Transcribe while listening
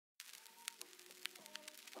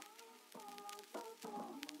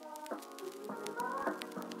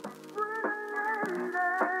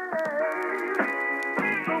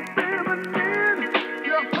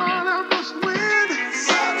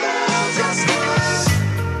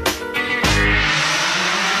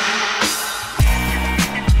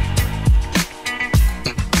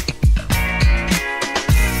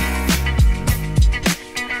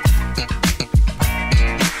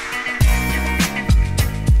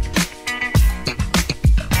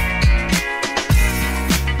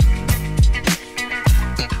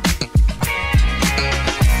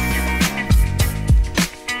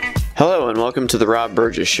Welcome to the Rob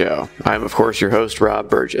Burgess Show. I am, of course, your host, Rob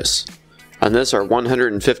Burgess. On this, our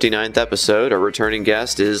 159th episode, our returning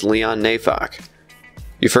guest is Leon Neyfakh.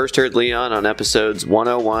 You first heard Leon on episodes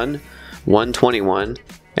 101, 121,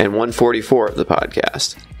 and 144 of the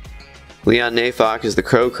podcast. Leon Neyfakh is the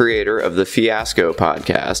co-creator of the Fiasco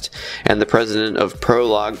podcast and the president of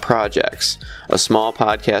Prologue Projects, a small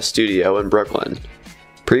podcast studio in Brooklyn.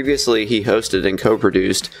 Previously, he hosted and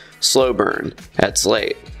co-produced Slow Burn at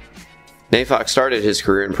Slate. Neyfakh started his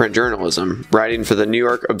career in print journalism, writing for the New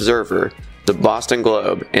York Observer, the Boston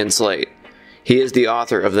Globe, and Slate. He is the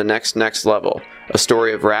author of The Next Level, a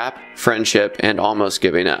story of rap, friendship, and almost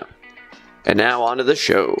giving up. And now on to the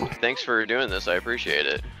show. Thanks for doing this. I appreciate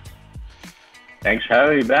it. Thanks for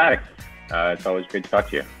having me back. It's always great to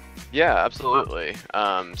talk to you. Yeah, absolutely.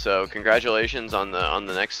 So congratulations on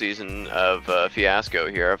the next season of Fiasco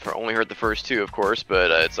here. I've only heard the first two, of course, but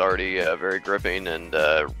it's already very gripping and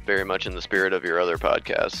very much in the spirit of your other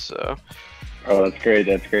podcasts. So. Oh, that's great.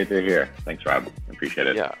 That's great to hear. Thanks, Rob. Appreciate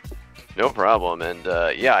it. Yeah, no problem. And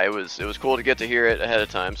it was cool to get to hear it ahead of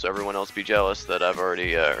time, so everyone else be jealous that I've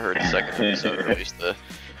already heard the second episode, or at least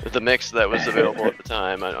the mix that was available at the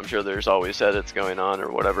time. I'm sure there's always edits going on or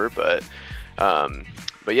whatever, but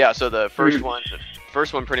yeah. So the first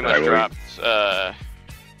one pretty much dropped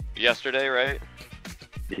yesterday, right?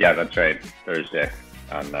 Yeah, that's right. Thursday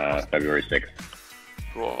on February 6th.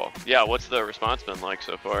 Cool. Yeah. What's the response been like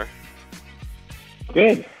so far?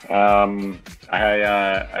 Good. I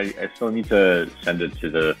still need to send it to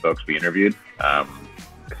the folks we interviewed. Because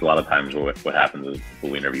a lot of times what happens is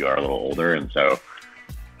people we interview are a little older, and so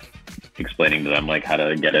explaining to them like how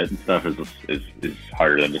to get it and stuff is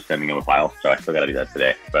harder than just sending them a file. So I still got to do that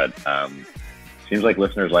today. But seems like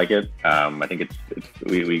listeners like it. I think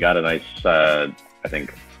we got a nice I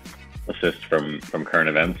think assist from current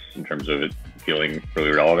events in terms of it feeling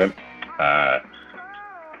really relevant.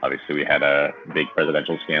 Obviously, we had a big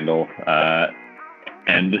presidential scandal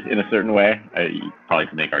end in a certain way. You probably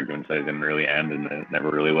could make arguments that it didn't really end and it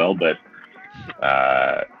never really will, but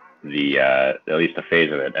at least a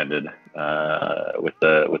phase of it ended with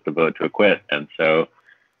the vote to acquit. And so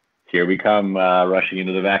here we come rushing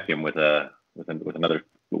into the vacuum with another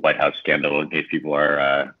White House scandal in case people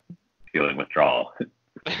are feeling withdrawal.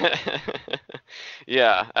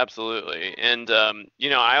 Yeah, absolutely. And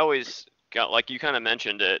I always like you kind of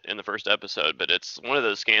mentioned it in the first episode, but it's one of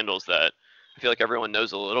those scandals that I feel like everyone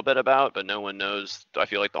knows a little bit about, but no one knows, I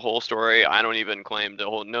feel like, the whole story. I don't even claim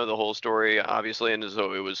to know the whole story, obviously, and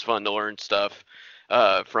so it was fun to learn stuff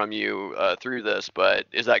from you through this, but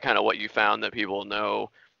is that kind of what you found, that people know?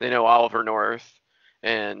 They know Oliver North,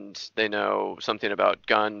 and they know something about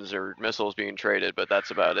guns or missiles being traded, but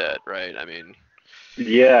that's about it, right? I mean...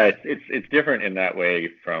 Yeah, it's different in that way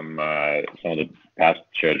from some of the past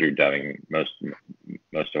shows we've done.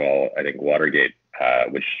 Most of all, I think Watergate,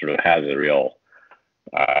 which sort of has a real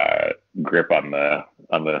grip on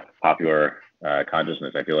the popular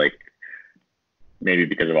consciousness. I feel like maybe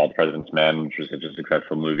because of All the President's Men, which was such a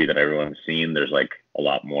successful movie that everyone's seen, there's like a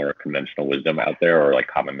lot more conventional wisdom out there, or like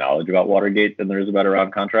common knowledge about Watergate than there is about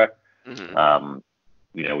Iran-Contra. Mm-hmm.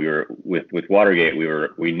 We were with Watergate,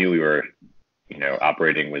 we knew we were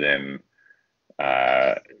operating within,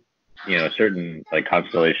 a certain like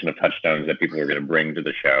constellation of touchstones that people were going to bring to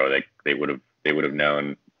the show. Like they would have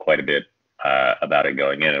known quite a bit about it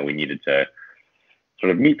going in, and we needed to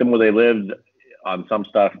sort of meet them where they lived on some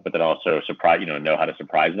stuff, but then also know how to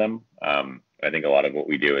surprise them. I think a lot of what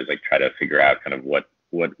we do is like try to figure out kind of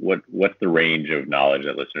what's the range of knowledge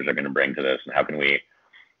that listeners are going to bring to this, and how can we,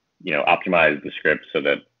 optimize the script so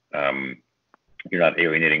that you're not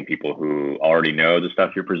alienating people who already know the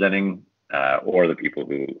stuff you're presenting, or the people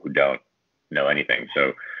who don't know anything.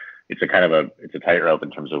 So it's a tightrope in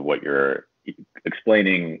terms of what you're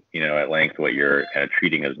explaining, at length, what you're kind of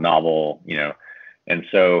treating as novel, And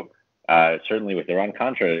so certainly with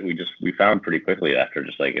Iran-Contra, we found pretty quickly after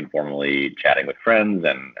just like informally chatting with friends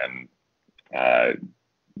and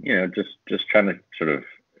just trying to sort of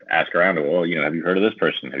ask around, well, have you heard of this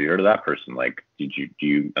person? Have you heard of that person? Like, do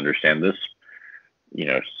you understand this?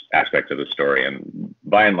 Aspects of the story. And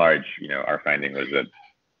by and large, our finding was that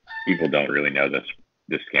people don't really know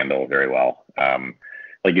this scandal very well.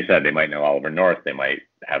 Like you said, they might know Oliver North. They might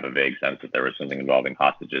have a vague sense that there was something involving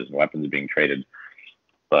hostages and weapons being traded.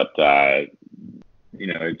 But,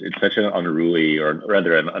 it's such an unruly, or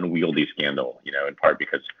rather an unwieldy scandal, in part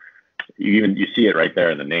because you see it right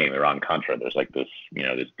there in the name, Iran-Contra. There's like this,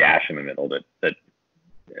 this dash in the middle that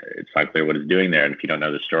it's not clear what it's doing there. And if you don't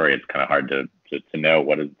know the story, it's kind of hard to know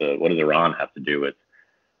what does Iran have to do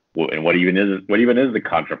and what even is the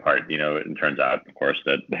Contra part? It turns out, of course,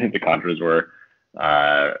 that the Contras were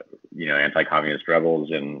anti-communist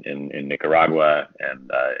rebels in Nicaragua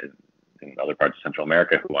and in other parts of Central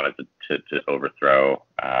America who wanted to overthrow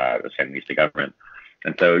the Sandinista government.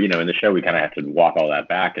 And so, in the show, we kind of have to walk all that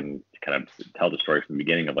back and kind of tell the story from the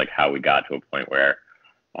beginning of like how we got to a point where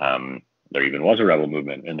there even was a rebel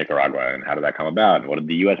movement in Nicaragua, and how did that come about, and what did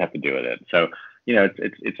the U.S. have to do with it? So,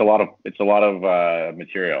 it's a lot of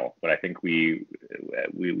material, but I think we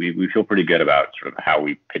feel pretty good about sort of how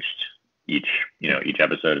we pitched each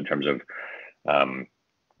episode in terms of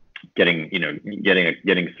getting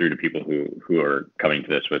through to people who are coming to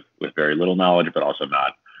this with very little knowledge, but also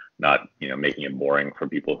not making it boring for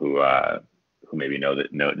people who maybe know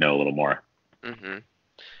a little more. Mm-hmm.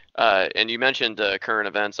 And you mentioned current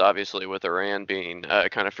events, obviously, with Iran being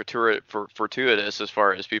kind of fortuitous as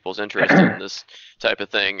far as people's interest in this type of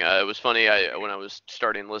thing. It was funny, when I was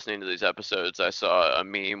starting listening to these episodes, I saw a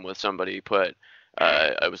meme with somebody put,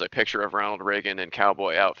 it was a picture of Ronald Reagan in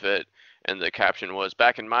cowboy outfit, and the caption was,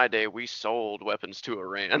 "Back in my day, we sold weapons to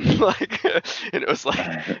Iran." And it was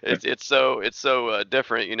like, it's so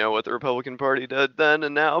different, what the Republican Party did then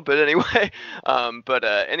and now. But anyway,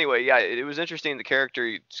 anyway, yeah, it was interesting, the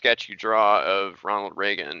character sketch you draw of Ronald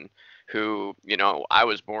Reagan, who, I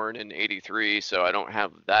was born in '83, so I don't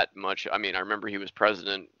have that much. I mean, I remember he was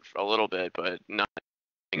president a little bit, but not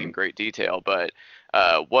in great detail. But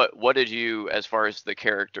what did you, as far as the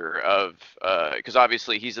character of, because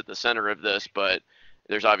obviously he's at the center of this, but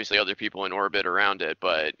there's obviously other people in orbit around it,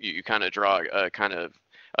 but you kind of draw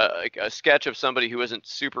a sketch of somebody who isn't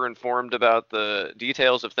super informed about the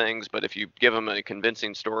details of things, but if you give him a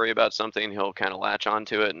convincing story about something, he'll kind of latch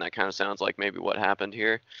onto it, and that kind of sounds like maybe what happened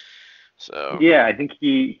here. So yeah, I think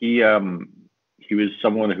he was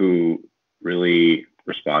someone who really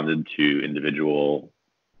responded to individual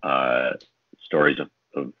stories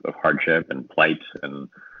of hardship and plight, and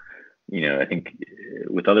I think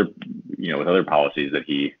with other policies that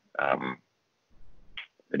he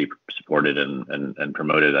supported and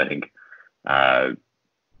promoted, I think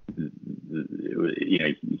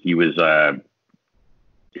he was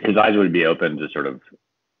his eyes would be open to sort of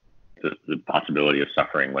the possibility of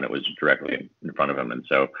suffering when it was directly in front of him. And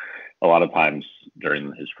so a lot of times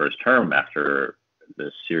during his first term, after the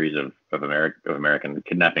series of American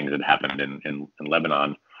kidnappings that happened in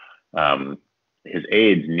Lebanon, his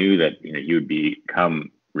aides knew that he would become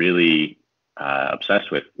really obsessed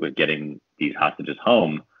with getting these hostages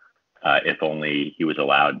home, if only he was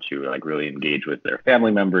allowed to really engage with their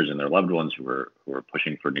family members and their loved ones who were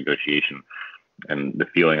pushing for negotiation. And the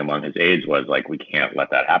feeling among his aides was like, we can't let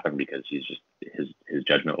that happen, because his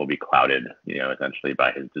judgment will be clouded, essentially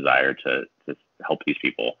by his desire to help these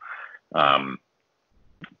people.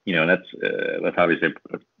 And that's obviously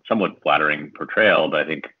a somewhat flattering portrayal, but I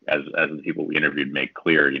think as the people we interviewed make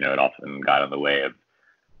clear, it often got in the way of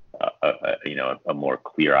a more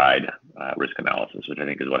clear-eyed risk analysis, which I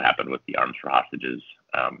think is what happened with the arms for hostages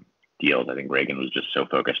deals. I think Reagan was just so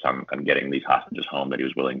focused on getting these hostages home that he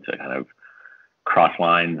was willing to kind of cross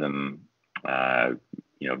lines and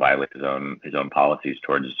violate his own policies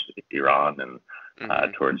towards Iran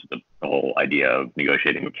and towards the whole idea of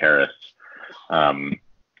negotiating with terrorists.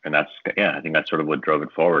 And I think that's sort of what drove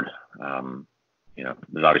it forward.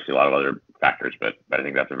 There's obviously a lot of other factors, but I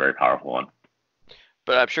think that's a very powerful one.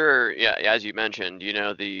 But I'm sure, yeah, as you mentioned,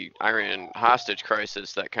 the Iran hostage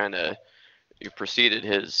crisis that kind of preceded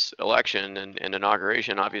his election and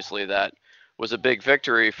inauguration, obviously that was a big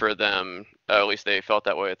victory for them. At least they felt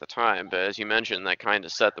that way at the time. But as you mentioned, that kind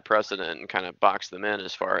of set the precedent and kind of boxed them in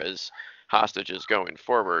as far as hostages going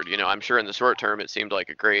forward. I'm sure in the short term it seemed like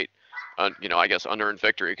a great, I guess, unearned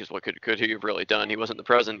victory, because what could he have really done? He wasn't the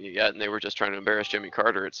president yet, and they were just trying to embarrass Jimmy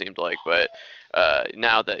Carter, it seemed like. But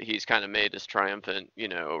now that he's kind of made this triumphant,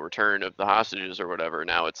 return of the hostages or whatever,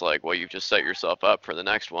 now it's like, well, you've just set yourself up for the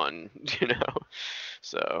next one,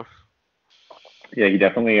 So. Yeah, he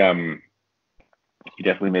definitely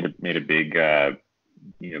made a big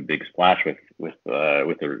big splash with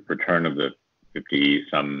the return of the 50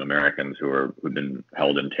 some Americans who'd been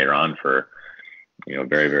held in Tehran for a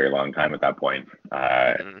very, very long time at that point.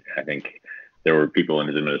 I think there were people in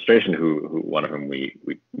his administration who one of whom we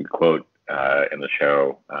quote in the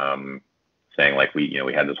show, saying like, we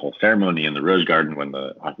had this whole ceremony in the Rose Garden when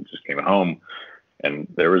the hostages came home, and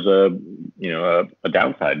there was a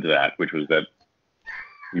downside to that, which was that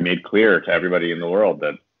we made clear to everybody in the world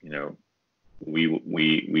that we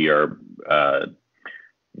are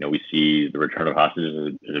we see the return of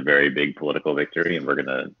hostages as a very big political victory, and we're going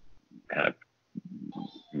to kind of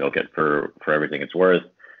milk it for everything it's worth.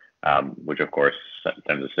 which of course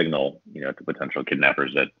sends a signal, to potential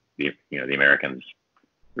kidnappers that the Americans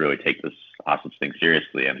really take this hostage thing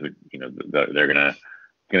seriously, and they're gonna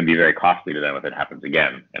be very costly to them if it happens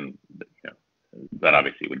again, and that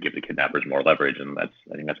obviously would give the kidnappers more leverage, and I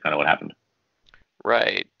think that's kind of what happened.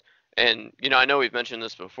 Right. And I know we've mentioned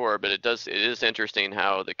this before, but it is interesting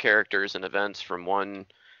how the characters and events from one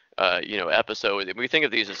episode, we think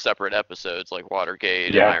of these as separate episodes like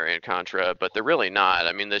Watergate and Iran-Contra, but they're really not.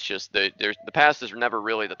 I mean, that's just the past is never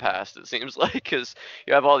really the past, it seems like, because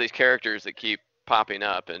you have all these characters that keep popping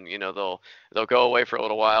up, and they'll go away for a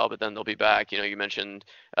little while, but then they'll be back. You mentioned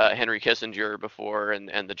Henry Kissinger before,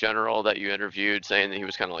 and the general that you interviewed, saying that he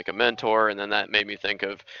was kind of like a mentor, and then that made me think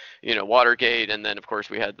of Watergate, and then of course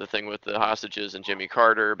we had the thing with the hostages and Jimmy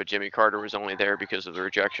Carter, but Jimmy Carter was only there because of the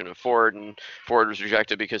rejection of Ford, and Ford was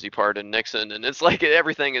rejected because he pardoned Nixon, and it's like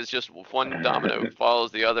everything is just one domino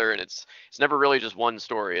follows the other, and it's never really just one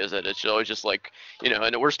story, is it? It's always just like,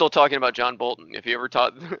 and we're still talking about John Bolton. If you ever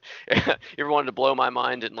you ever wanted to blow my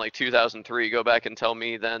mind in like 2003, go back and tell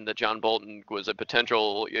me then that John Bolton was a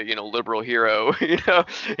potential liberal hero in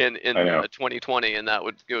 2020, and it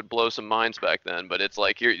would blow some minds back then. But it's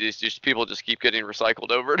like it's just people just keep getting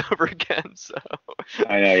recycled over and over again. So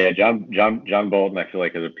I know, yeah. John Bolton, I feel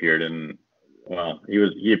like, has appeared in. Well, he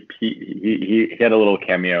had a little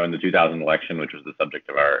cameo in the 2000 election, which was the subject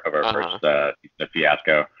of our first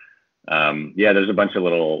Fiasco. There's a bunch of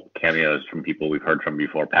little cameos from people we've heard from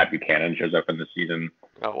before. Pat Buchanan shows up in this season.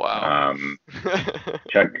 Oh wow.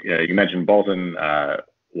 Chuck, you mentioned Bolton,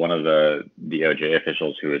 one of the DOJ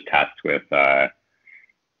officials who was tasked with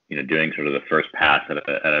doing sort of the first pass at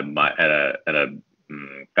a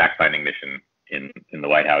fact-finding mission in the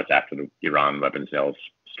White House after the Iran weapons sales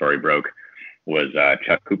story broke, was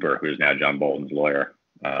Chuck Cooper, who is now John Bolton's lawyer.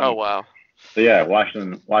 Oh wow. So yeah,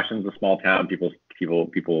 Washington's a small town. People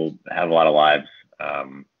have a lot of lives,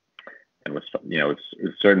 and with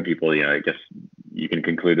certain people, I guess you can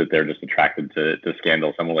conclude that they're just attracted to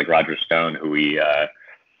scandal. Someone like Roger Stone, who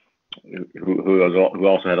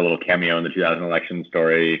also had a little cameo in the 2000 election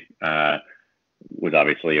story, was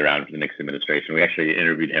obviously around for the Nixon administration. We actually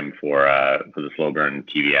interviewed him for the Slow Burn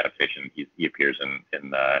TV adaptation. He appears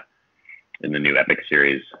in the new Epic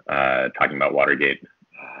series, talking about Watergate.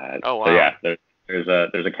 Oh wow. So yeah, there's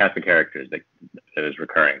a cast of characters that is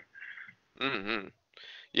recurring. Mm-hmm.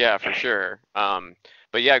 Yeah, for sure.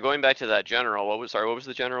 But yeah, going back to that general, what was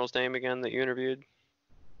the general's name again that you interviewed?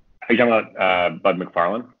 Are you talking about Bud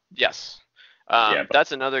McFarlane? Yes.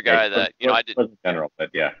 That's another guy that I did. Wasn't general, but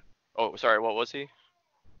yeah. Oh, sorry. What was he?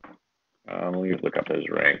 Let me look up his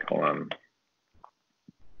rank. Hold on.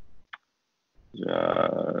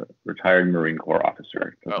 Retired Marine Corps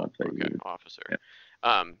officer. Okay, officer. Yeah.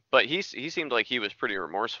 But he seemed like he was pretty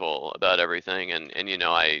remorseful about everything, and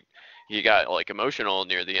he got like emotional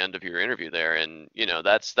near the end of your interview there, and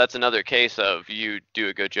that's another case of you do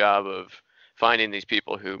a good job of finding these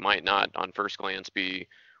people who might not on first glance be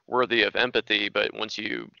worthy of empathy, but once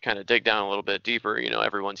you kind of dig down a little bit deeper,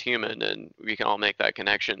 everyone's human, and we can all make that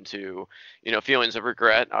connection to feelings of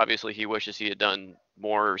regret. Obviously he wishes he had done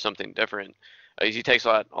more or something different. He takes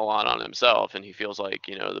a lot on himself, and he feels like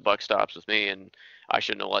the buck stops with me, and I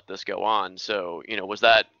shouldn't have let this go on. So was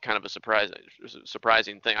that kind of a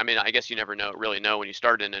surprising thing? I mean, I guess you never really know when you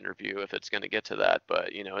start an interview if it's going to get to that,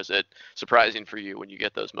 but is it surprising for you when you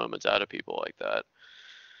get those moments out of people like that?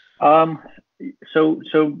 So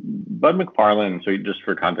Bud McFarlane, so just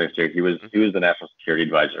for context here, he was the national security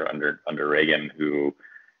advisor under Reagan, who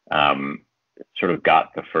sort of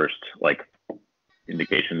got the first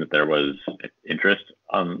indication that there was interest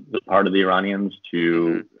on the part of the Iranians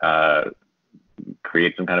to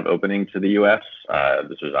create some kind of opening to the U.S.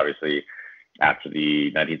 This was obviously after the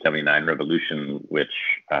 1979 revolution, which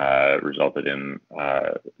resulted in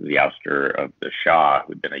the ouster of the Shah,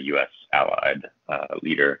 who had been a U.S. allied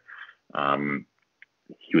leader.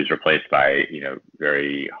 He was replaced by,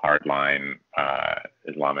 very hardline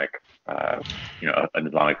Islamic, an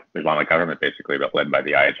Islamic government, basically, but led by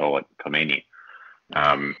the Ayatollah Khomeini.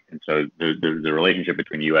 And so the relationship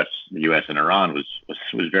between the U.S. and Iran was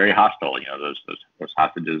very hostile. Those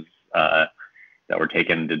hostages that were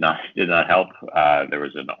taken did not help. There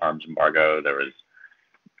was an arms embargo. There was,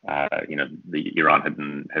 the Iran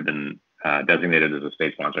had been designated as a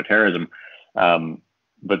state sponsor of terrorism.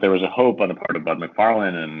 But there was a hope on the part of Bud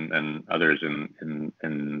McFarlane and others in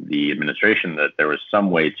the administration that there was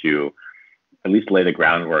some way to at least lay the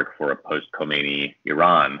groundwork for a post-Khomeini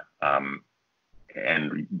Iran.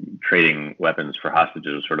 And trading weapons for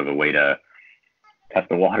hostages was sort of a way to test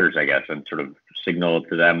the waters, I guess, and sort of signal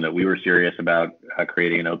to them that we were serious about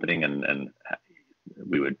creating an opening and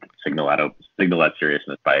would signal that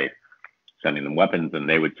seriousness by sending them weapons, and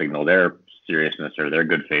they would signal their seriousness or their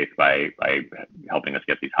good faith by helping us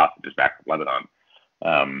get these hostages back from Lebanon.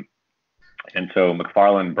 And so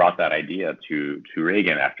McFarlane brought that idea to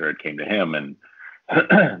Reagan after it came to him, and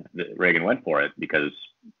Reagan went for it because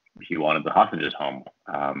he wanted the hostages home.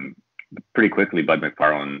 Pretty quickly, Bud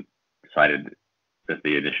McFarlane decided that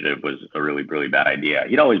the initiative was a really, really bad idea.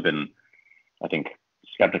 He'd always been, I think,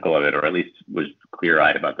 skeptical of it, or at least was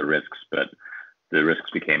clear-eyed about the risks, but the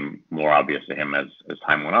risks became more obvious to him as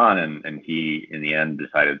time went on, and he, in the end,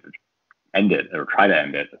 decided to end it, or try to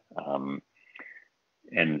end it,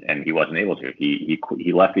 and he wasn't able to. He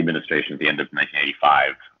left the administration at the end of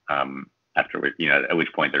 1985, after, at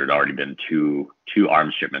which point there had already been two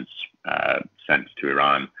arms shipments sent to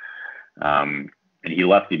Iran, and he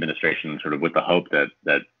left the administration sort of with the hope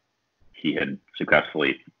that he had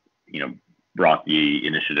successfully, brought the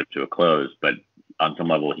initiative to a close, but on some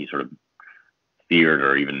level he sort of feared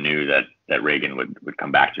or even knew that Reagan would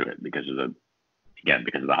come back to it because of the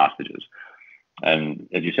hostages. And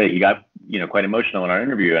as you say, he got quite emotional in our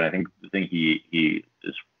interview, and I think the thing he is,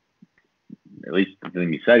 at least the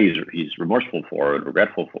thing he said he's remorseful for and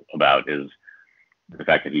regretful about, is the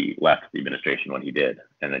fact that he left the administration when he did,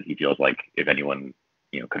 and that he feels like if anyone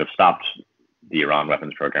could have stopped the Iran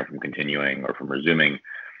weapons program from continuing or from resuming,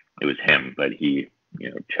 it was him, but he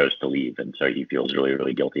chose to leave, and so he feels really,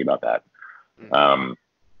 really guilty about that. And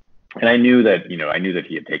I knew that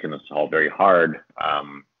he had taken this all very hard.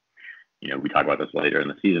 We talk about this later in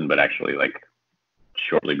the season, but actually, like,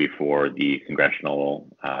 shortly before the congressional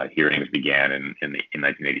hearings began in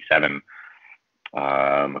 1987,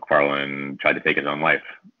 McFarlane tried to take his own life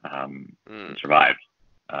and survived.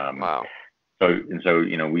 Wow. So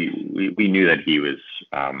we knew that he was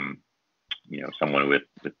someone with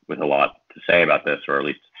a lot to say about this, or at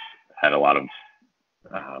least had a lot of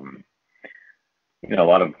a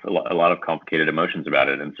lot of complicated emotions about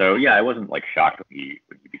it. And so, I wasn't like shocked when he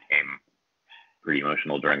became pretty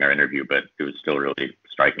emotional during our interview, but it was still really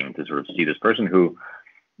striking to sort of see this person who,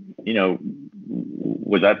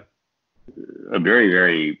 was at a very,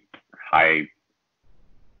 very high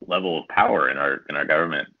level of power in our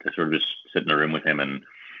government, to sort of just sit in a room with him and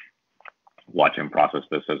watch him process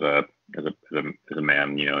this as a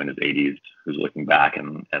man, in his 80s, who's looking back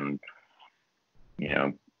and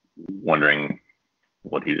wondering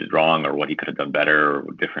what he did wrong or what he could have done better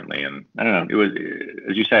or differently. And I don't know, it was,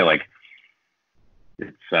 as you say, like,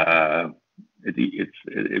 it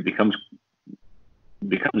becomes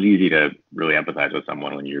easy to really empathize with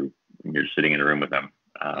someone when you're sitting in a room with them.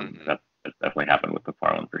 That's definitely happened with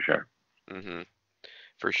McFarlane for sure. Mm-hmm.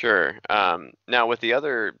 For sure. Now, with the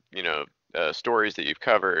other, stories that you've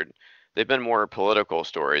covered, they've been more political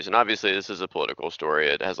stories, and obviously this is a political story.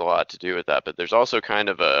 It has a lot to do with that, but there's also kind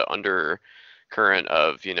of a undercurrent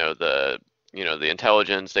of, the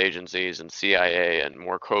intelligence agencies and CIA and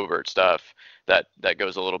more covert stuff that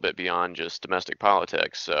goes a little bit beyond just domestic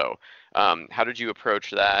politics. So how did you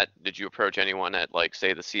approach that? Did you approach anyone at, like,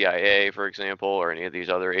 say, the CIA, for example, or any of these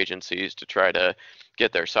other agencies to try to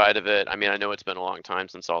get their side of it? I mean, I know it's been a long time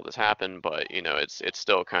since all this happened, but it's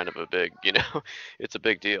still kind of a big, it's a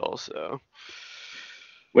big deal. So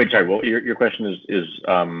wait, sorry, well, your question is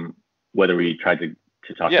whether we tried to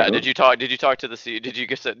talk to them? Did you talk to did you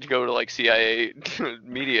get to go to, like, CIA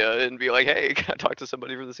media and be like, hey, can I talk to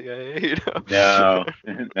somebody from the CIA? No,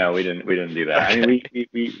 we didn't do that. I mean,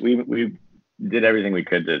 we did everything we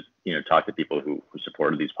could to talk to people who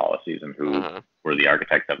supported these policies and who were the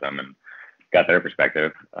architects of them, and got their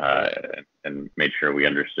perspective, and made sure we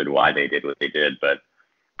understood why they did what they did. But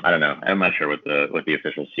I don't know. I'm not sure what the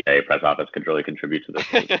official CIA press office could really contribute to this.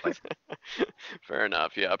 Fair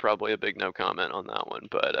enough. Yeah, probably a big no comment on that one.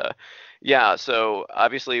 But so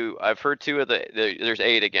obviously I've heard two of there's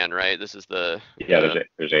 8 again, right? This is there's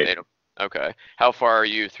 8. Okay. How far are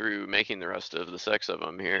you through making the rest of the 6 of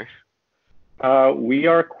them here? We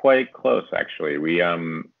are quite close, actually. We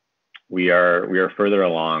are further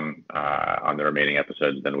along on the remaining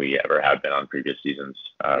episodes than we ever have been on previous seasons,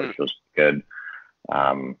 which was good.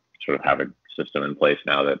 Sort of have a system in place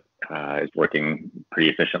now that is working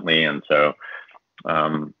pretty efficiently, and so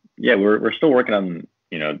we're still working on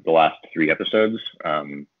the last 3 episodes,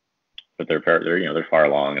 but they're far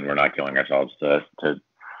along, and we're not killing ourselves to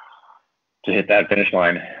hit that finish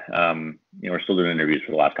line. We're still doing interviews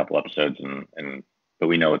for the last couple episodes, but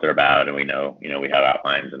we know what they're about, and we know we have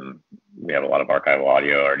outlines, and we have a lot of archival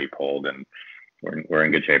audio already pulled, and we're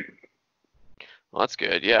in good shape. Well, that's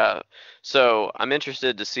good. Yeah. So I'm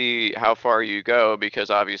interested to see how far you go because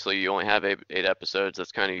obviously you only have eight episodes.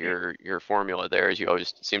 That's kind of your formula there, is you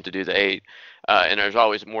always seem to do the eight. And there's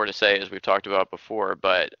always more to say, as we've talked about before.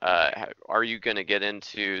 But are you going to get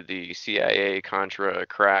into the CIA Contra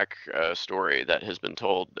crack story that has been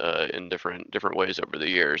told in different ways over the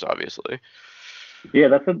years? Obviously. Yeah,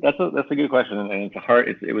 that's a good question, and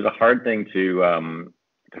it was a hard thing to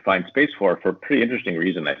find space for a pretty interesting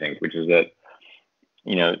reason, I think, which is that,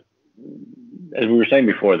 you know, as we were saying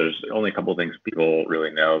before, there's only a couple of things people really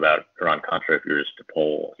know about Iran-Contra if you were just to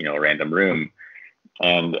poll, a random room.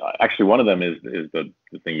 And actually, one of them is the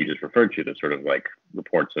thing you just referred to, the sort of like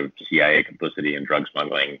reports of CIA complicity and drug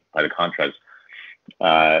smuggling by the Contras.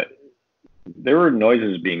 There were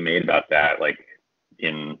noises being made about that, like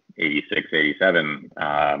in 86, 87.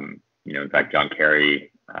 In fact, John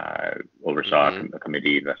Kerry oversaw a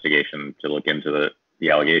committee investigation to look into the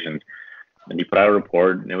allegations. And he put out a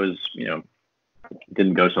report, and it was,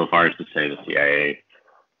 didn't go so far as to say the CIA,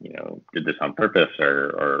 did this on purpose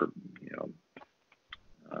or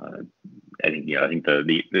I think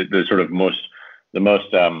the sort of the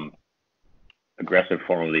most aggressive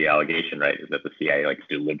form of the allegation, right, is that the CIA like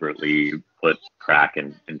deliberately put crack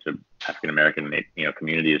into African American,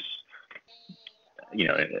 communities,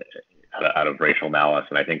 out of racial malice,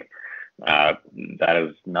 and I think that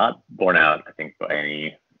is not borne out, I think, by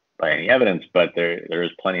any evidence, but there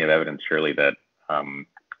is plenty of evidence, surely, that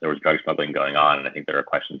there was drug smuggling going on, and I think there are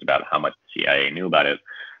questions about how much the CIA knew about it.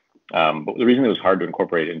 But the reason it was hard to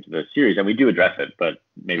incorporate it into the series, and we do address it, but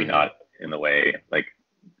maybe not in the way like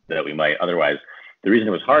that we might otherwise. The reason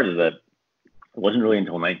it was hard is that it wasn't really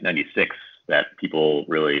until 1996 that people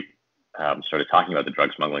really started talking about the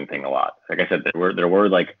drug smuggling thing a lot. Like I said, there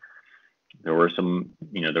were some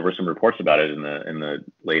reports about it in the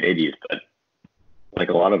late 80s, but like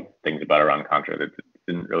a lot of things about Iran-Contra, that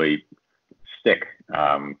didn't really stick.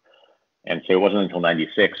 And so it wasn't until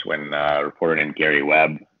 96 when a reporter named Gary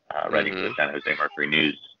Webb, writing for the San Jose Mercury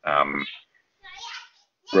News,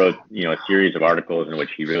 wrote, a series of articles in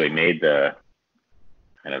which he really made the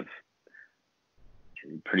kind of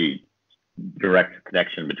pretty direct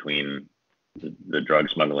connection between the drug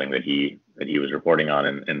smuggling that he was reporting on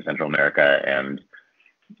in Central America and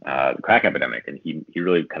the crack epidemic. And he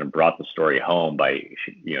really kind of brought the story home by,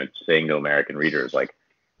 saying to American readers, like,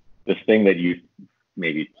 this thing that you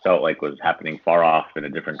maybe felt like was happening far off in a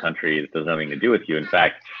different country that does nothing to do with you. In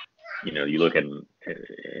fact, you look into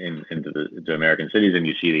the American cities and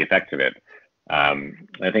you see the effects of it.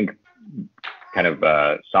 I think kind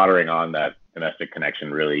of soldering on that domestic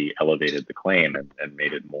connection really elevated the claim and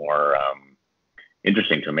made it more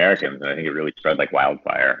interesting to Americans. And I think it really spread like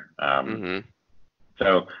wildfire.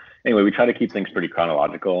 So anyway, we try to keep things pretty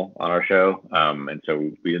chronological on our show. And so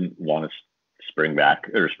we didn't want to spring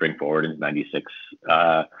forward into 96.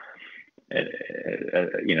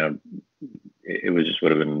 It was just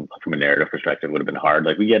would have been, from a narrative perspective, would have been hard.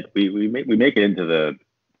 Like we make it into the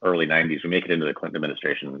early 90s. We make it into the Clinton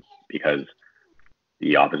administration because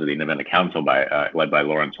the Office of the Independent Counsel, led by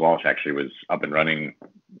Lawrence Walsh, actually was up and running,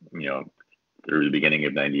 through the beginning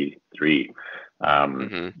of 93. It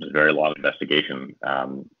was a very long investigation.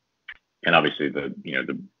 And obviously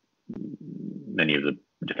many of the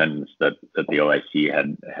defendants that the OIC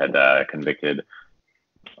had convicted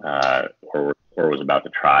or was about to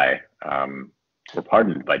try were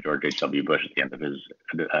pardoned by George H.W. Bush at the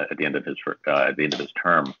end of his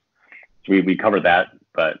term. So we covered that,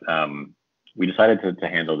 but we decided to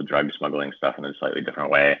handle the drug smuggling stuff in a slightly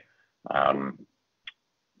different way. I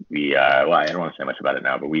don't want to say much about it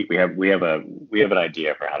now, but we have an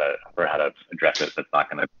idea for how to address it that's not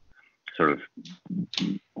going to sort of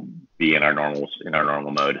be in our normal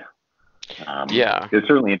mode. It's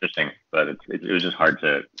certainly interesting, but it was just hard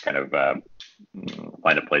to kind of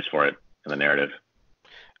find a place for it in the narrative.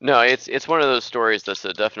 No, it's one of those stories that's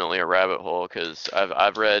definitely a rabbit hole, because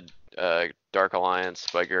I've read Dark Alliance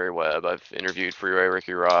by Gary Webb. I've interviewed Freeway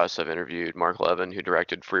Ricky Ross. I've interviewed Mark Levin, who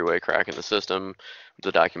directed Freeway Cracking the System,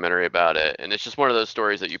 the documentary about it. And it's just one of those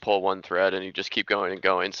stories that you pull one thread and you just keep going and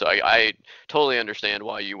going. So I totally understand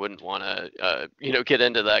why you wouldn't want to, get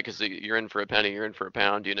into that, because you're in for a penny, you're in for a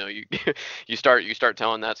pound. You start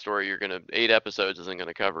telling that story, 8 episodes isn't going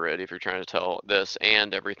to cover it if you're trying to tell this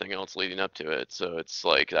and everything else leading up to it. So it's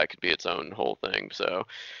like that could be its own whole thing. So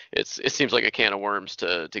it seems like a can of worms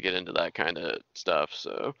to get into that kind of stuff.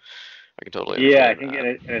 So I can totally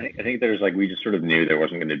understand. I think there's we just sort of knew there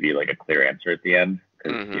wasn't going to be a clear answer at the end,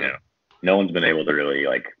 because no one's been able to really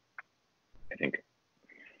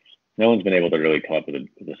come up with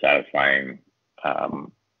a satisfying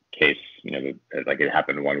case, like it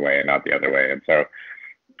happened one way and not the other way. And so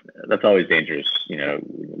that's always dangerous,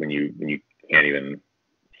 when you can't even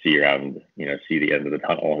see around, see the end of the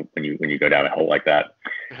tunnel when you go down a hole like that.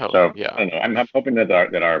 So yeah. I don't know. I'm hoping that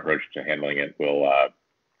our approach to handling it will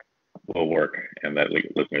work, and that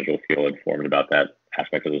listeners will feel informed about that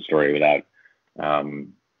aspect of the story without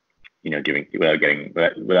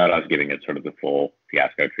without us giving it sort of the full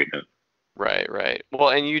Fiasco treatment. Right. Well,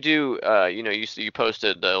 and you do, you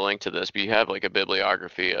posted the link to this, but you have like a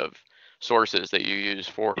bibliography of sources that you use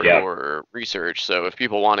for your research. So if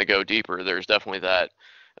people want to go deeper, there's definitely that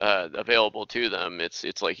available to them.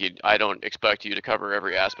 It's like I don't expect you to cover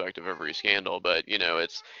every aspect of every scandal, but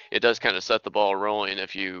it does kind of set the ball rolling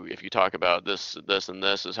if you talk about this and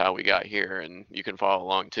this is how we got here, and you can follow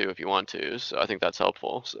along too if you want to. So I think that's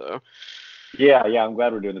helpful. So. Yeah, I'm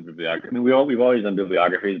glad we're doing the bibliography. I mean, we've always done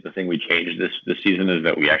bibliographies. The thing we changed this season is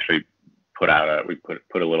that we actually put a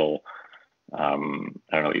little, I don't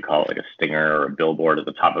know what you call it, like a stinger or a billboard at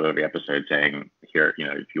the top of every episode saying, here,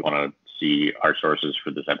 if you want to see our sources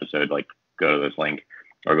for this episode, like go to this link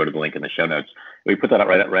or go to the link in the show notes. We put that up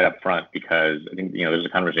right up front because I think there's a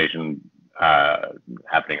conversation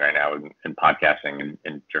happening right now in podcasting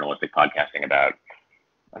and journalistic podcasting about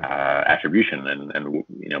attribution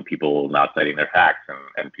and people not citing their facts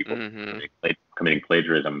and people committing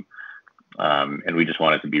plagiarism, and we just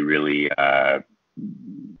wanted to be really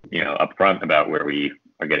upfront about where we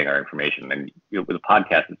are getting our information. And with a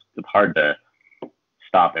podcast, it's hard to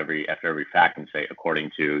stop after every fact and say,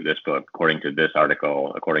 according to this book, according to this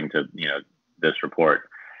article, according to this report.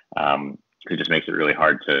 It just makes it really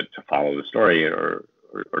hard to follow the story or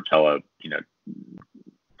tell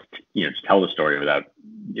tell the story without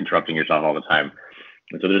interrupting yourself all the time.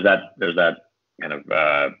 And so there's that kind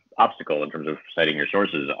of obstacle in terms of citing your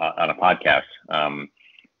sources on a podcast.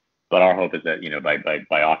 But our hope is that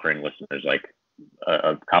by offering listeners like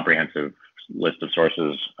a comprehensive list of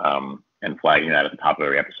sources and flagging that at the top of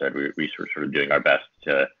every episode, we sort of doing our best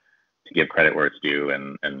to give credit where it's due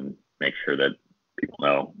and make sure that people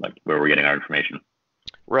know like where we're getting our information.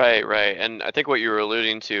 Right. And I think what you were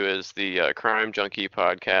alluding to is the Crime Junkie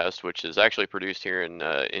podcast, which is actually produced here in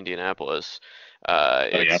Indianapolis.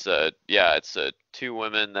 It's two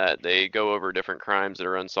women that they go over different crimes that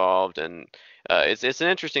are unsolved, and it's an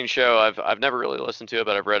interesting show. I've never really listened to it,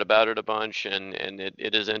 but I've read about it a bunch, and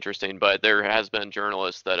it is interesting. But there has been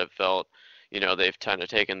journalists that have felt, they've kind of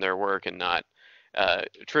taken their work and not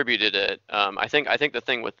attributed it. I think the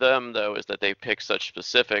thing with them though is that they pick such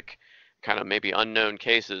specific kind of maybe unknown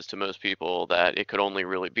cases to most people that it could only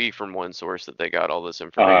really be from one source that they got all this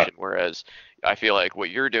information. Whereas I feel like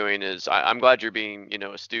what you're doing is I'm glad you're being,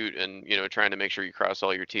 astute and, trying to make sure you cross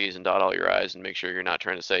all your T's and dot all your I's and make sure you're not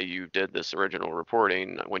trying to say you did this original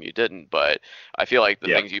reporting when you didn't. But I feel like the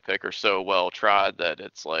things you pick are so well trod that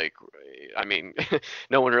it's like, I mean,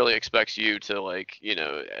 no one really expects you to like,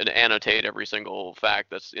 annotate every single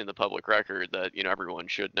fact that's in the public record that, everyone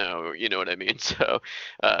should know, you know what I mean? So,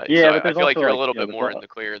 I feel like you're a little bit more in the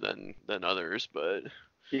clear than others, but.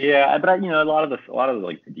 Yeah, but a lot of the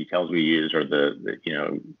like the details we use or the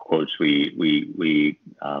quotes we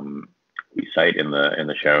cite in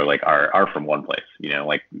the show like are from one place.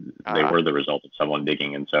 They were the result of someone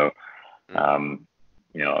digging, and so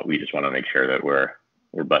we just want to make sure that we're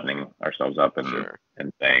buttoning ourselves up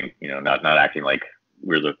and saying not acting like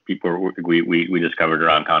we're the people we discovered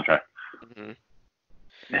around Contra. Mm-hmm.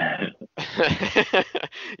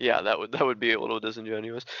 Yeah, that would be a little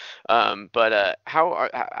disingenuous. But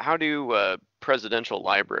how do presidential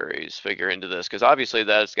libraries figure into this? Because obviously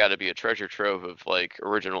that's got to be a treasure trove of like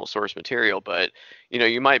original source material. But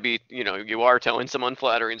you might be you are telling some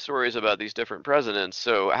unflattering stories about these different presidents.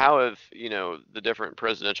 So how have the different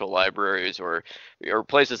presidential libraries or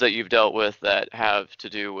places that you've dealt with that have to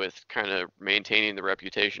do with kind of maintaining the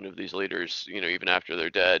reputation of these leaders, even after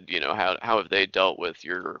they're dead, how have they dealt with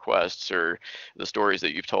your requests or the stories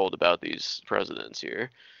that you've told about these presidents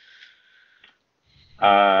here?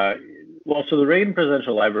 Well, so the Reagan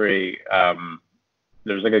Presidential Library,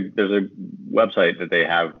 there's a website that they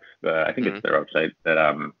have. I think it's their website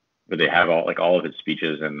where they have all of his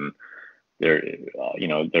speeches, and they're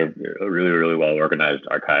a really really well organized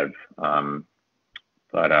archive.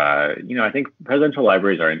 But I think presidential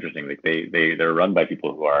libraries are interesting. Like they're run by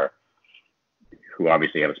people who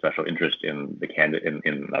obviously have a special interest in the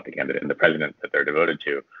president that they're devoted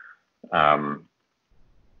to.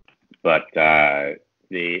 But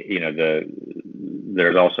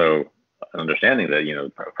there's also an understanding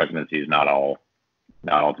that presidency is not all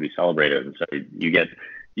to be celebrated, and so you get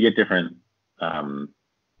different kinds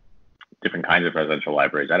of presidential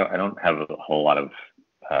libraries. I don't have a whole lot of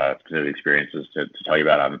specific experiences to tell you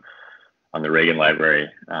about on the Reagan Library.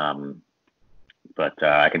 But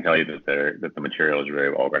I can tell you that the material is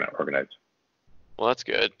very well organized. Well, that's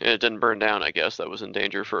good. It didn't burn down, I guess. That was in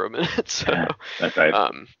danger for a minute. So, that's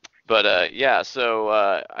right. Yeah. So,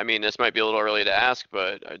 I mean, this might be a little early to ask,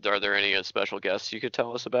 but are there any special guests you could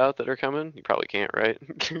tell us about that are coming? You probably can't, right?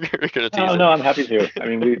 You're gonna tease it. No, I'm happy to. I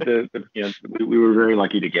mean, we were very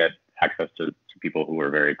lucky to get access to people who were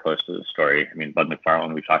very close to the story. I mean, Bud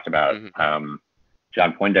McFarlane we talked about. Mm-hmm.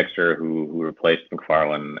 John Poindexter, who replaced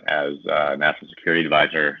McFarlane as National Security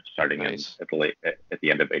Advisor starting at the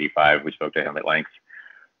end of '85. We spoke to him at length.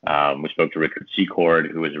 We spoke to Richard Secord,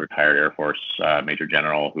 who was a retired Air Force Major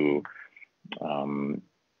General, who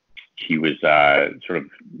he was sort of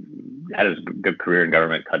had his good career in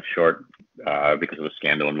government cut short because of a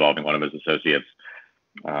scandal involving one of his associates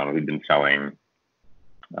who'd been selling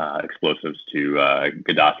explosives to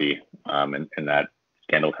Gaddafi, and that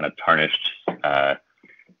scandal kind of tarnished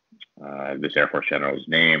this Air Force general's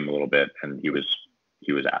name a little bit, and he was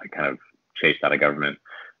kind of chased out of government.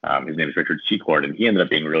 His name is Richard Secord, and he ended up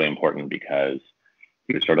being really important because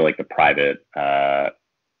he was sort of like the private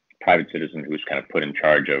citizen who was kind of put in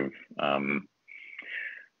charge of handling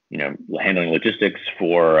logistics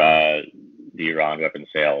for the Iran weapon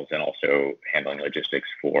sales, and also handling logistics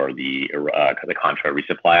for the Contra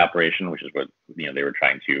resupply operation, which is what they were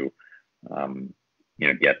trying to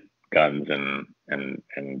get guns and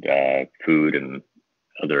food and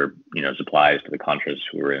other supplies to the Contras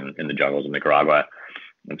who were in the jungles of Nicaragua.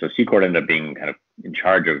 And so Secord ended up being kind of in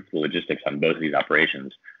charge of the logistics on both of these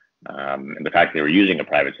operations. And the fact that they were using a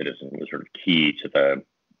private citizen was sort of key to the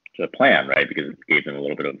plan, right? Because it gave them a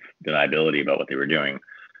little bit of deniability about what they were doing.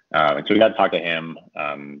 And so we got to talk to him.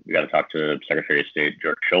 We got to talk to Secretary of State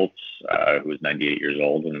George Shultz, who was 98 years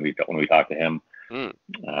old when we talked to him.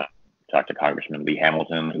 Talked to Congressman Lee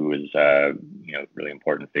Hamilton, who was really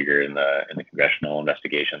important figure in the congressional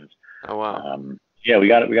investigations. Oh wow. We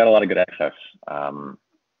got a lot of good access. I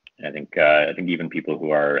think even people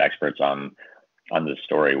who are experts on this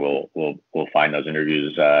story will find those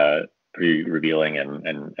interviews pretty revealing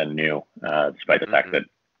and new, despite the fact that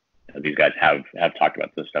these guys have talked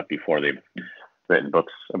about this stuff before. They've written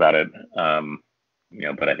books about it.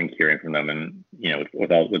 But I think hearing from them and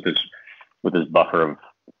with this buffer of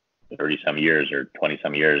 30 some years or 20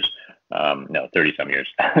 some years, 30 some years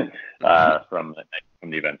from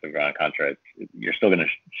the events of Iran Contra, you're still going to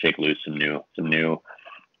shake loose some new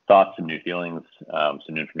thoughts, some new feelings, some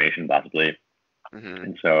new information possibly. Mm-hmm.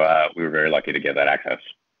 And so we were very lucky to get that access.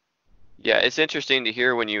 Yeah, it's interesting to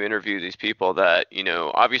hear when you interview these people that,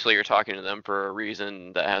 obviously you're talking to them for a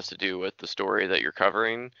reason that has to do with the story that you're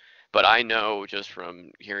covering. But I know just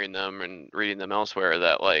from hearing them and reading them elsewhere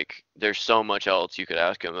that there's so much else you could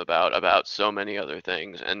ask them about so many other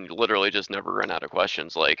things, and literally just never run out of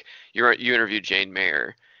questions. Like you interviewed Jane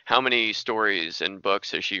Mayer. How many stories and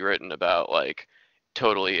books has she written about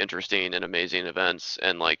totally interesting and amazing events?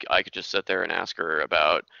 And I could just sit there and ask her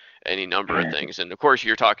about any number of things. And of course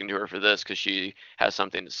you're talking to her for this because she has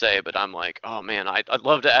something to say, but I'm like, oh man, I'd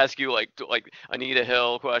love to ask you like Anita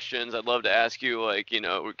Hill questions. I'd love to ask you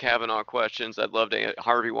Kavanaugh questions. I'd love to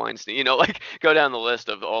Harvey Weinstein, go down the list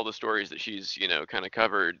of all the stories that she's, kind of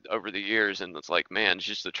covered over the years. And it's like, man, it's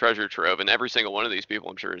just a treasure trove. And every single one of these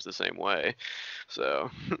people I'm sure is the same way.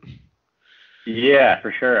 So. Yeah,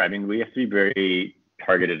 for sure. I mean, we have to be very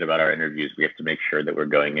targeted about our interviews. We have to make sure that we're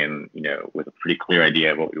going in, with a pretty clear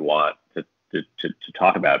idea of what we want to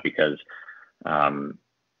talk about, because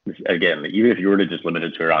again, even if you were to just limit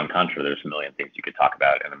it to Iran Contra, there's a million things you could talk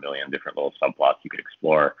about and a million different little subplots you could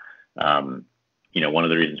explore. One of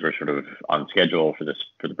the reasons we're sort of on schedule for the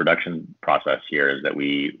production process here is that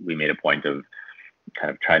we made a point of kind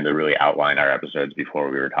of trying to really outline our episodes before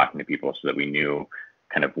we were talking to people, so that we knew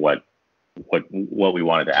kind of what we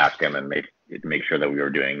wanted to ask them, and make sure that we were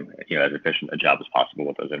doing as efficient a job as possible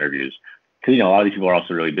with those interviews. Because a lot of these people are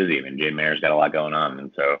also really busy. I mean, Jane Mayer's got a lot going on,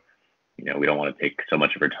 and so we don't want to take so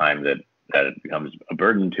much of her time that it becomes a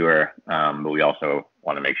burden to her. But we also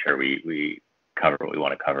want to make sure we cover what we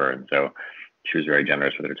want to cover, and so she was very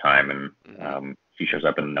generous with her time, and she shows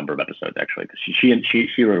up in a number of episodes actually, because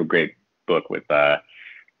she wrote a great book with a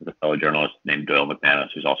fellow journalist named Doyle McManus,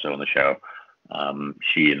 who's also on the show.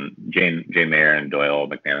 She and Jane Mayer and Doyle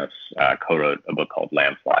McManus co-wrote a book called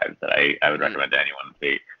Landslide that I would recommend to anyone.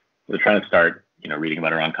 If they're trying to start, reading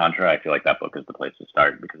about Iran Contra, I feel like that book is the place to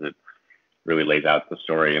start, because it really lays out the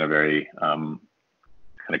story in a very kind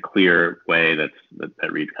of clear way that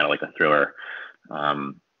reads kind of like a thriller.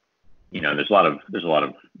 There's a lot of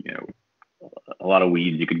lot of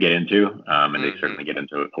weeds you could get into, and they certainly get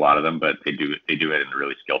into a lot of them, but they do it in a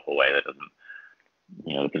really skillful way that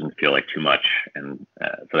it doesn't feel like too much. And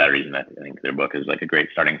for that reason, I think their book is like a great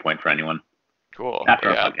starting point for anyone. Cool. After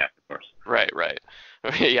our podcast, of course. Right.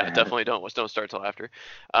 Yeah, definitely don't start till after.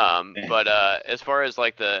 But as far as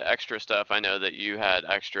like the extra stuff, I know that you had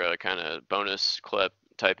extra kind of bonus clip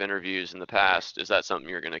type interviews in the past. Is that something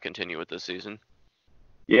you're going to continue with this season?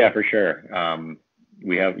 Yeah, for sure.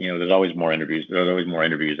 We have, there's always more interviews. There's always more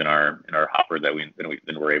interviews in our hopper that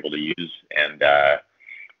than we're able to use, and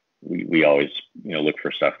we always look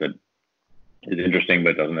for stuff that is interesting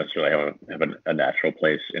but doesn't necessarily have a natural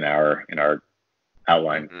place in our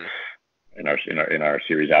outline, in our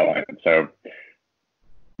series outline. So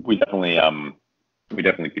we definitely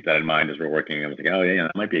keep that in mind as we're working. I was like, oh yeah,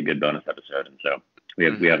 that might be a good bonus episode, and so we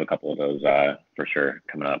have a couple of those for sure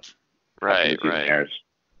coming up. Right.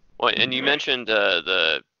 Well, and you mentioned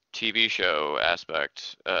the TV show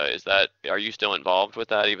aspect. Are you still involved with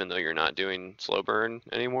that, even though you're not doing Slow Burn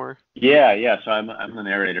anymore? Yeah. So I'm the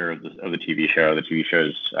narrator of the TV show. The TV show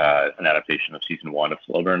is an adaptation of season 1 of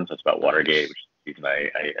Slow Burn. So it's about Watergate, which is the season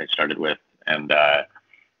I started with. And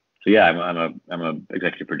so yeah, I'm a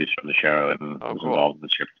executive producer of the show, and was involved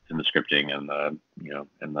in the scripting and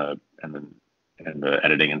the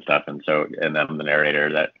editing and stuff. And I'm the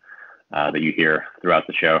narrator that you hear throughout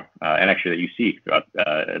the show, and actually that you see throughout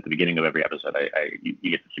at the beginning of every episode.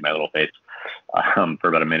 You get to see my little face for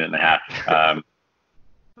about a minute and a half.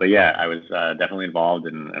 But yeah, I was definitely involved,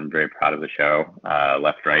 and I'm very proud of the show.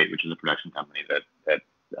 Left Right, which is a production company that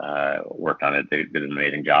worked on it, they did an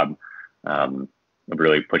amazing job of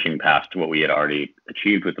really pushing past what we had already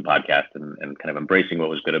achieved with the podcast, and kind of embracing what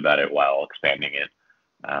was good about it while expanding it.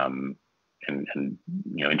 And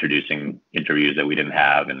introducing interviews that we didn't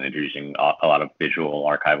have, and introducing a lot of visual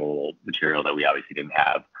archival material that we obviously didn't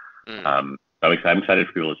have. I'm excited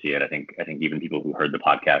for people to see it. I think even people who heard the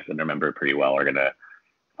podcast and remember it pretty well are gonna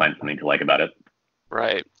find something to like about it.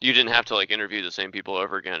 Right. You didn't have to like interview the same people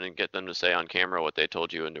over again and get them to say on camera what they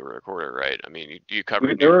told you into a recorder, right? I mean, you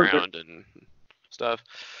covered the ground and stuff.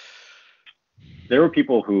 There were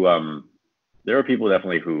people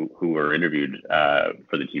definitely who were interviewed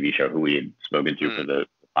for the TV show who we had spoken to for the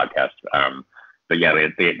podcast. But yeah,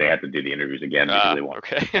 they had to do the interviews again because they wanted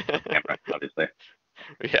camera, obviously.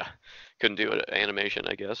 Yeah, couldn't do an animation,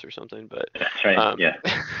 I guess, or something. But that's right. Yeah.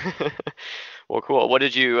 Well, cool. What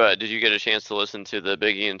did you get a chance to listen to the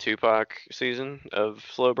Biggie and Tupac season of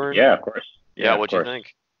Slow Burn? Yeah, of course. Yeah, what'd you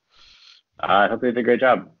think? I thought they did a great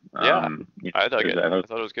job. Yeah, I thought it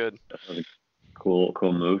was good. That was a cool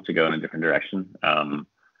move to go in a different direction. I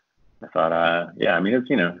thought, I mean, it's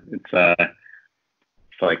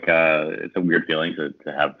like it's a weird feeling to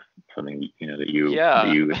have something that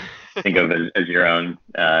you think of as your own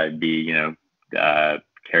be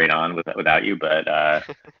carried on without you, but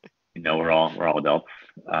we're all adults.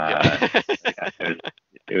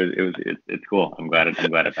 It's cool. I'm glad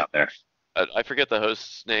it's out there. I forget the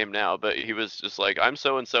host's name now, but he was just like, I'm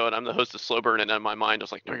so and so, and I'm the host of Slow Burn, and in my mind I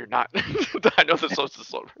was like, no, you're not. I know the host of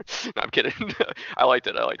Slow Burn. No, I'm kidding. I liked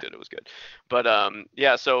it. It was good. But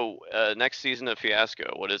yeah. So next season of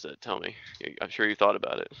Fiasco, what is it? Tell me. I'm sure you thought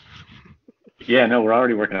about it. Yeah, no, we're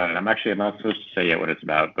already working on it. I'm not supposed to say yet what it's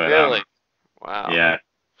about, but really, wow. Yeah,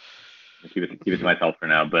 keep it to myself for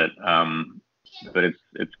now, but it's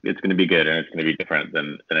going to be good, and it's going to be different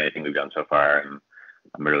than anything we've done so far, and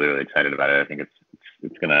I'm really, really excited about it. I think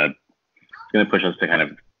it's gonna push us to kind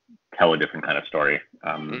of tell a different kind of story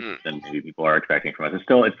than maybe people are expecting from us.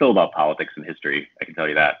 It's still about politics and history, I can tell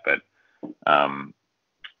you that, but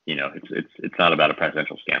it's not about a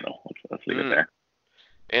presidential scandal. Let's leave it there.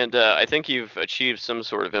 And I think you've achieved some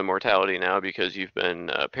sort of immortality now because you've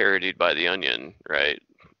been parodied by The Onion, right?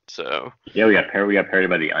 So yeah, we got parodied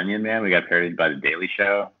by The Onion, man. We got parodied by The Daily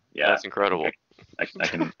Show. Yeah, that's incredible. I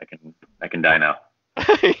can die now.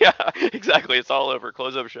 Yeah, exactly. It's all over.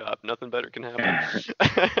 Close up shop. Nothing better can happen.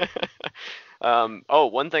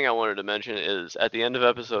 One thing I wanted to mention is at the end of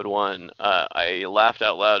episode 1, I laughed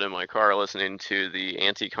out loud in my car listening to the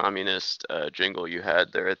anti-communist jingle you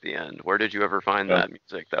had there at the end. Where did you ever find that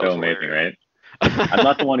music? That was amazing, right? I'm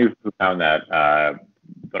not the one who found that,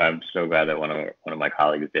 but I'm so glad that one of my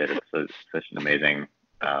colleagues did. It's such an amazing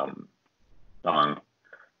song.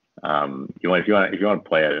 If you want to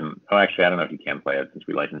play it, and actually I don't know if you can play it since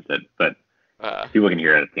we licensed it, but people can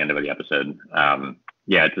hear it at the end of the episode.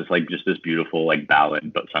 It's just this beautiful like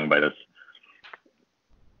ballad, but sung by this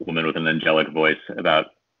woman with an angelic voice about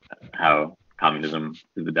how communism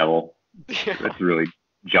is the devil. Yeah. It's really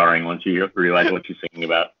jarring once you realize what she's singing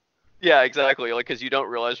about. Yeah, exactly. Like, because you don't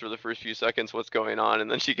realize for the first few seconds what's going on, and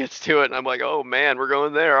then she gets to it, and I'm like, oh man, we're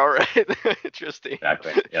going there. All right, interesting.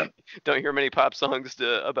 Exactly. Yeah. Don't hear many pop songs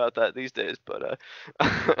about that these days, but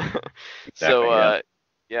Exactly. so Yeah.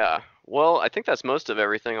 yeah. Well, I think that's most of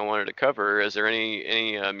everything I wanted to cover. Is there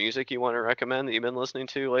any music you want to recommend that you've been listening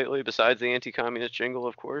to lately, besides the anti-communist jingle,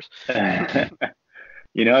 of course? I've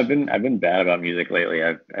been bad about music lately.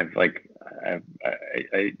 I've like I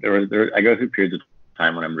go through periods of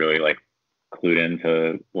time when I'm really like clued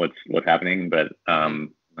into what's happening, but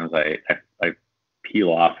as I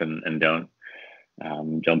peel off and don't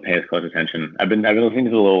pay as close attention. I've been listening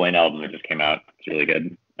to the Lil Wayne album that just came out. It's really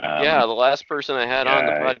good. Yeah, the last person I had on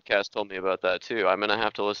the podcast told me about that too. I'm gonna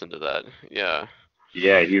have to listen to that. Yeah.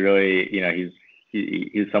 Yeah, he really,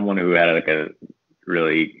 he's someone who had like a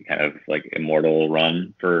really kind of like immortal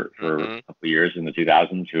run for a couple of years in the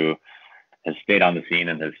 2000s, who has stayed on the scene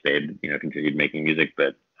and has stayed, continued making music,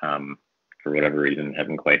 but for whatever reason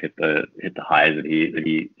hasn't quite hit the highs that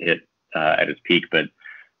he hit at his peak. But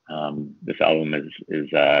this album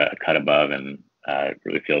is a cut above, and it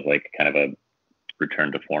really feels like kind of a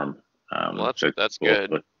return to form. Well, that's cool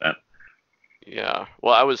good. Yeah.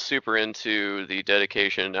 Well, I was super into the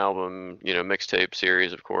Dedication album, mixtape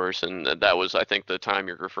series, of course, and that was, I think, the time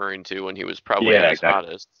you're referring to when he was probably at his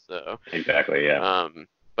hottest. So exactly, yeah.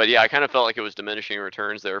 But yeah, I kind of felt like it was diminishing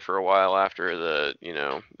returns there for a while after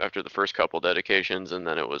after the first couple dedications, and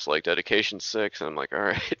then it was like Dedication 6, and I'm like, all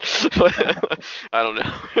right, I don't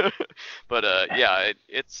know, but yeah,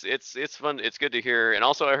 it's fun. It's good to hear, and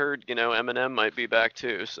also I heard Eminem might be back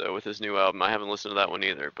too, so with his new album. I haven't listened to that one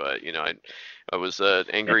either, but I was an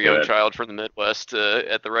angry young child from the Midwest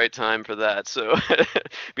at the right time for that, so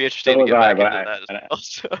be interesting to get back into that as well.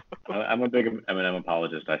 So. I'm a big Eminem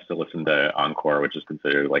apologist. I still listen to Encore, which is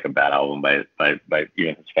considered like a bad album by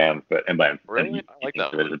even his fans, but really, I like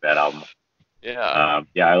that one. It's a bad album. Yeah.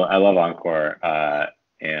 I love Encore,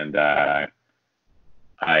 and but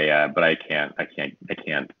I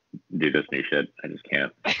can't do this new shit. I just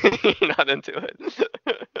can't. You're not into it.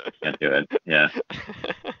 Can't do it. Yeah.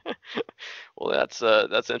 Well,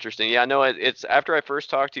 that's interesting. Yeah, no, it's after I first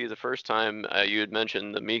talked to you the first time, you had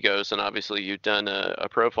mentioned the Migos, and obviously you'd done a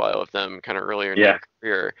profile of them kind of earlier in their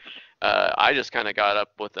career. I just kind of got up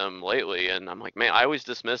with them lately, and I'm like, man, I always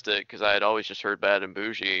dismissed it because I had always just heard Bad and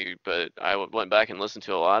Bougie, but I went back and listened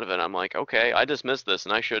to a lot of it. And I'm like, okay, I dismissed this,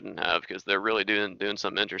 and I shouldn't have, because they're really doing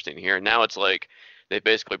something interesting here. And now it's like they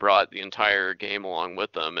basically brought the entire game along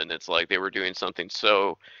with them, and it's like they were doing something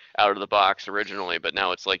so out of the box originally, but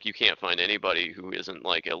now it's like you can't find anybody who isn't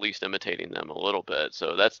like at least imitating them a little bit.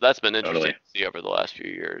 So that's been interesting to see over the last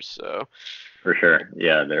few years. So for sure,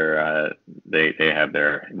 yeah, they have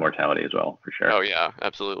their immortality as well, for sure. Oh yeah,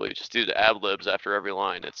 absolutely. Just do the ad libs after every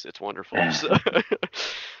line. It's wonderful. So,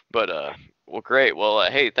 but well, great. Well,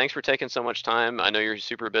 hey, thanks for taking so much time. I know you're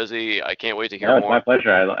super busy. I can't wait to hear more. It's my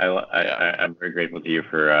pleasure. I'm very grateful to you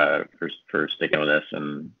for sticking with us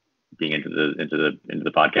and being into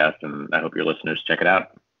the podcast, and I hope your listeners check it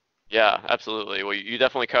out. Yeah, absolutely. Well, you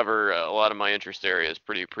definitely cover a lot of my interest areas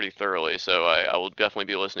pretty thoroughly, so I will definitely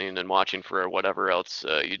be listening and watching for whatever else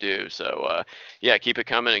you do. So yeah, keep it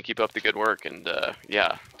coming and keep up the good work, and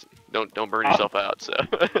yeah, don't burn yourself out. So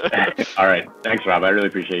all right, thanks, Rob. I really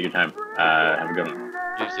appreciate your time. Have a good one.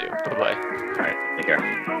 You too. Bye bye. All right, take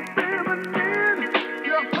care.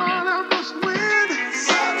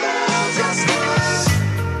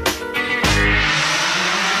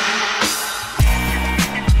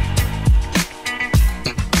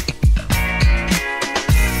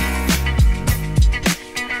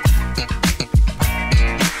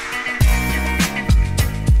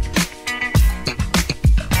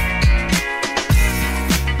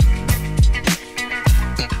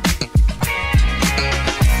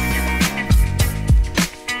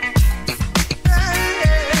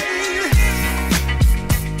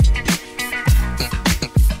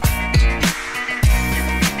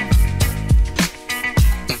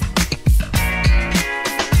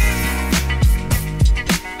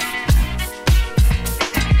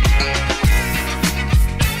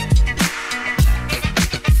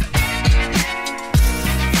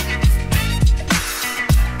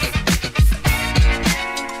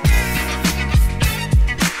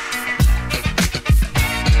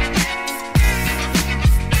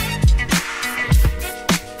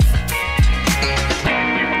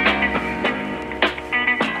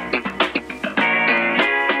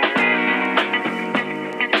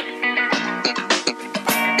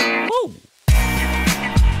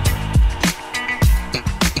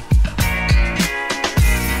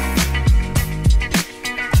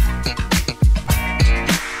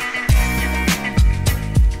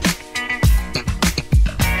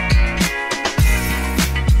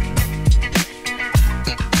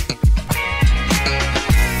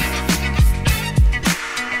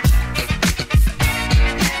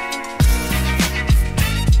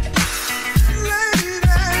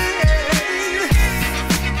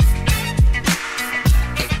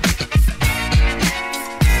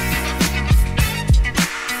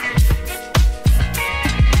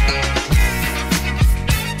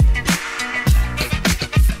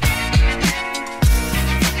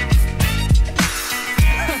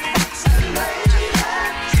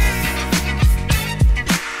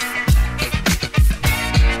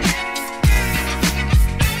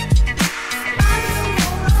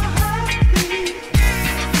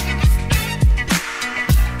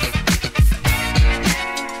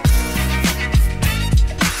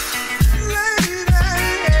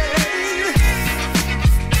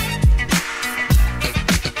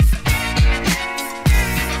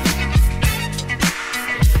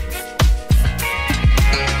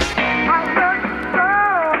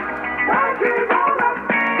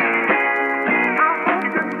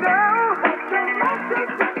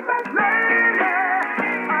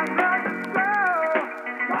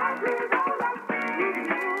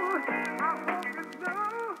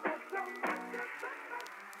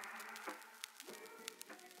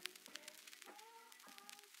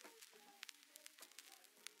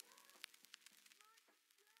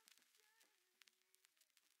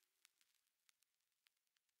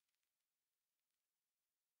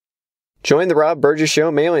 Join the Rob Burgess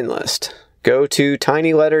Show mailing list. Go to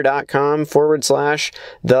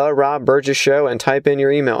tinyletter.com/The Rob Burgess Show and type in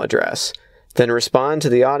your email address. Then respond to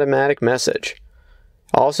the automatic message.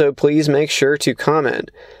 Also, please make sure to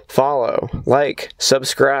comment, follow, like,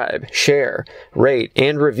 subscribe, share, rate,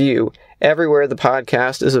 and review everywhere the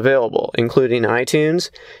podcast is available, including iTunes,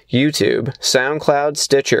 YouTube, SoundCloud,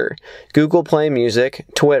 Stitcher, Google Play Music,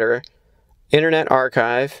 Twitter, Internet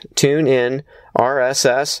Archive, TuneIn,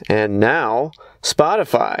 RSS, and now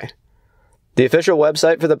Spotify. The official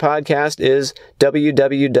website for the podcast is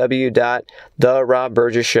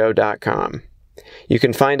www.therobburgessshow.com. You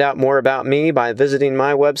can find out more about me by visiting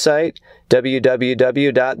my website,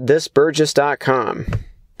 www.thisburgess.com.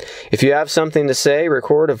 If you have something to say,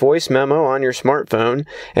 record a voice memo on your smartphone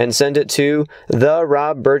and send it to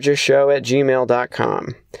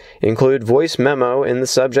therobburgessshow@gmail.com. Include voice memo in the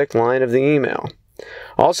subject line of the email.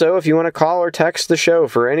 Also, if you want to call or text the show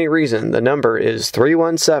for any reason, the number is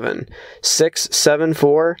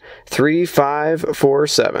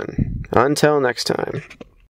 317-674-3547. Until next time.